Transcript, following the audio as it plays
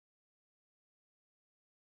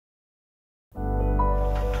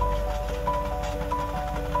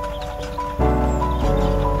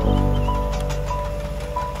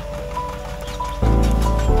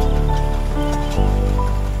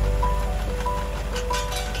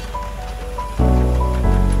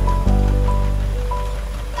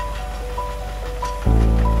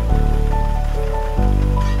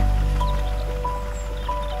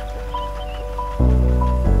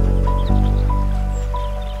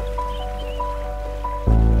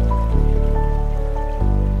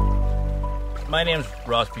My name's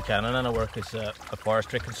Buchanan and I work as a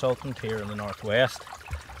forestry consultant here in the northwest,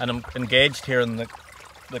 and I'm engaged here in the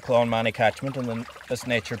Clonmany catchment in this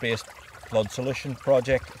nature-based flood solution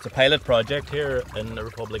project. It's a pilot project here in the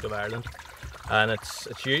Republic of Ireland, and it's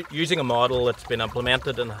using a model that's been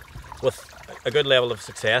implemented with a good level of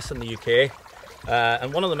success in the UK.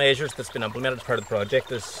 And one of the measures that's been implemented as part of the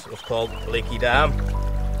project is what's called Leaky Dam.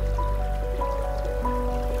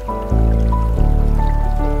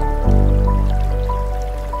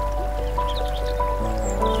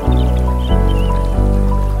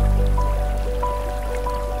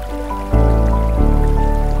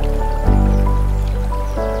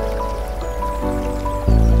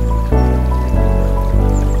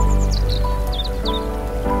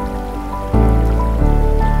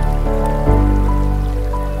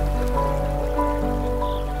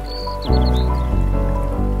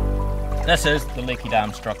 This is the Leaky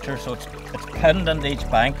Dam structure, so it's pinned into each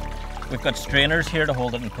bank. We've got strainers here to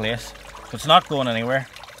hold it in place, so it's not going anywhere.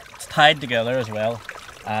 It's tied together as well,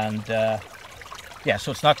 and yeah,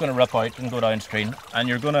 so it's not going to rip out and go downstream. And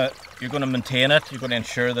you're going to maintain it. You're going to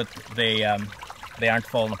ensure that they aren't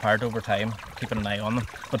falling apart over time, keeping an eye on them.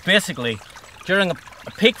 But basically, during a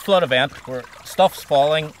peak flood event where stuff's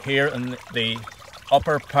falling here in the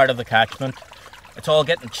upper part of the catchment, it's all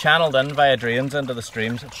getting channeled in via drains into the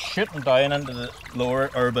streams. It's shooting down into the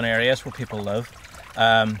lower urban areas where people live.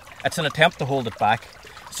 It's an attempt to hold it back.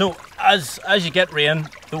 So as you get rain,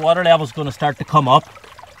 the water level is going to start to come up.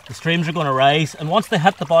 The streams are going to rise, and once they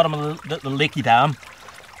hit the bottom of the Leaky Dam,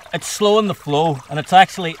 it's slowing the flow, and it's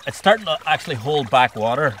starting to actually hold back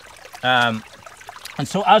water. And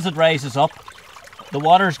so as it rises up, the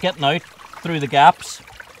water's getting out through the gaps.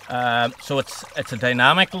 So it's a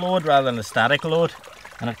dynamic load rather than a static load,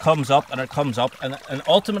 and it comes up and it comes up, and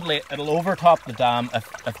ultimately it'll overtop the dam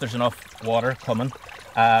if there's enough water coming,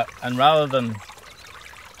 and rather than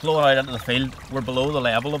flowing out into the field, we're below the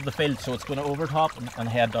level of the field, so it's going to overtop and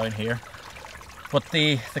head down here. But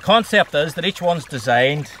the concept is that each one's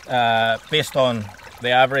designed based on the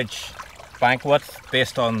average bank width,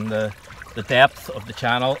 based on the depth of the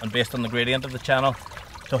channel, and based on the gradient of the channel,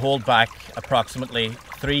 to hold back approximately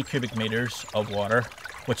 3 cubic meters of water,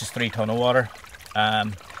 which is 3 tonne of water.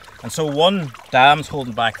 And so one dam's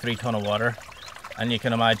holding back 3 tonne of water, and you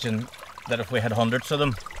can imagine that if we had hundreds of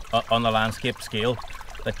them on the landscape scale,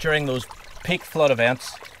 that during those peak flood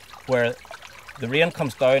events where the rain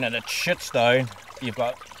comes down and it shoots down, you've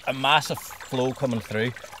got a massive flow coming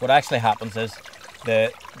through. What actually happens is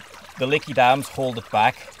the leaky dams hold it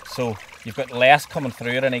back, so you've got less coming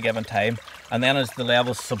through at any given time, and then as the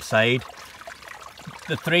levels subside,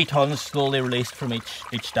 the 3 tonnes slowly released from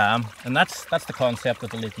each dam. And that's the concept of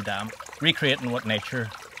the Leaky Dam, recreating what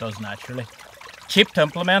nature does naturally. Cheap to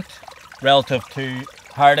implement relative to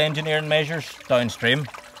hard engineering measures downstream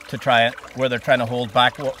where they're trying to hold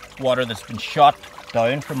back water that's been shot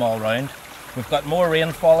down from all round. We've got more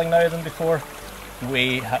rain falling now than before.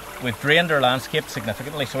 We've drained our landscape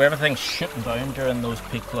significantly, so everything's shooting down during those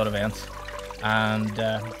peak flood events. And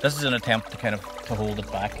this is an attempt to hold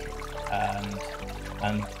it back.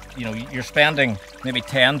 And you know, you're spending maybe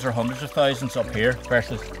tens or hundreds of thousands up here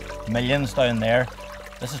versus millions down there.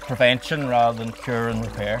 This is prevention rather than cure and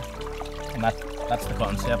repair, and that's the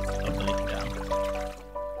concept of the leak.